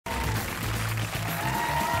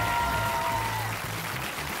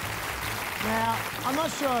Now, I'm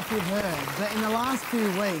not sure if you've heard, but in the last few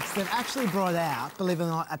weeks, they've actually brought out, believe it or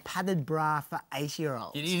not, a padded bra for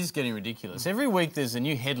 8-year-olds. It is getting ridiculous. Every week there's a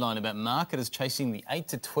new headline about marketers chasing the 8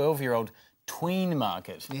 to 12-year-old tween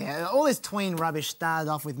market. Yeah, all this tween rubbish started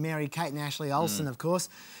off with Mary Kate and Ashley Olsen, of course.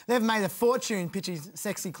 They've made a fortune pitching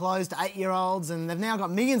sexy clothes to 8-year-olds, and they've now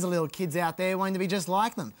got millions of little kids out there wanting to be just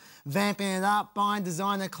like them, vamping it up, buying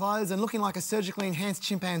designer clothes and looking like a surgically enhanced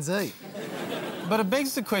chimpanzee. But it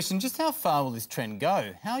begs the question, just how far will this trend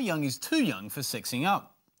go? How young is too young for sexing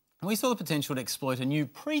up? We saw the potential to exploit a new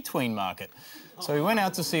pre-tween market, so we went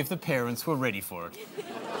out to see if the parents were ready for it.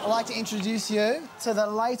 I'd like to introduce you to the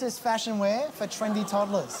latest fashion wear for trendy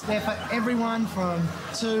toddlers. They're for everyone from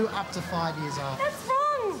 2 up to 5 years old. That's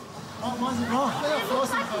wrong. Oh, why is it wrong? They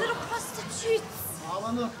look like little prostitutes. Oh,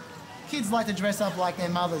 well, look, kids like to dress up like their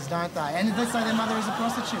mothers, don't they? And let's say their mother is a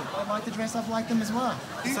prostitute. They'd like to dress up like them as well.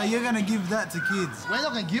 So you're going to give that to kids? We're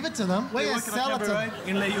not going to give it to them. We're going to sell it to them.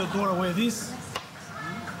 And let your daughter wear this?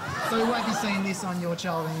 So we won't be seeing this on your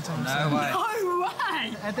child anytime soon. No way. No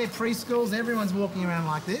way. At their preschools, everyone's walking around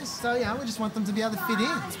like this. So, yeah, we just want them to be able to fit in.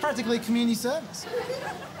 It's practically community service.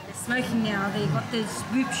 They're smoking now. They've got those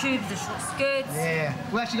boob tubes, the short skirts. Yeah.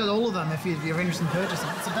 We actually got all of them if you're interested in purchasing.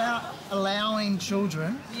 It's about allowing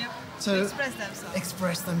children to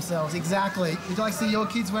express themselves. Exactly. Would you like to see your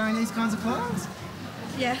kids wearing these kinds of clothes?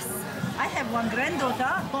 Yes. I have one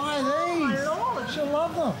granddaughter. Buy these. Oh, my Lord. She'll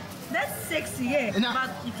love them. That's sexy, yeah. No,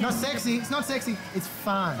 but you can not sexy. It's not sexy. It's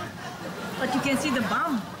fun. But you can see the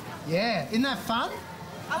bum. Yeah. Isn't that fun?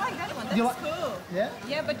 I like that one. You That's like- cool. Yeah?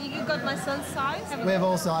 Yeah, but you got my son's size. We have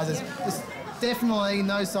all sizes. There's definitely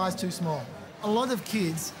no size too small. A lot of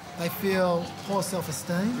kids, they feel poor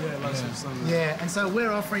self-esteem. Yeah, low self-esteem. Yeah, and so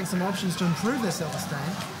we're offering some options to improve their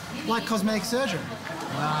self-esteem, like cosmetic surgery.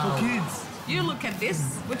 For kids. You look at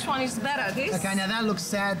this. Which one is better, this Okay, now that looks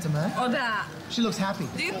sad to me. or that? She looks happy.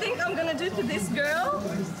 Do you think I'm gonna do to this girl?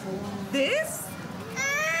 This?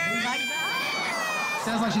 Like that?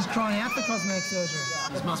 Sounds like she's crying out for cosmetic surgery.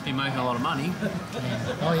 This must be making a lot of money.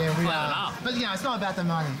 Oh yeah, we Clown are. up. But you know, it's not about the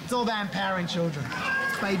money. It's all about empowering children.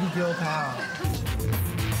 It's baby girl power.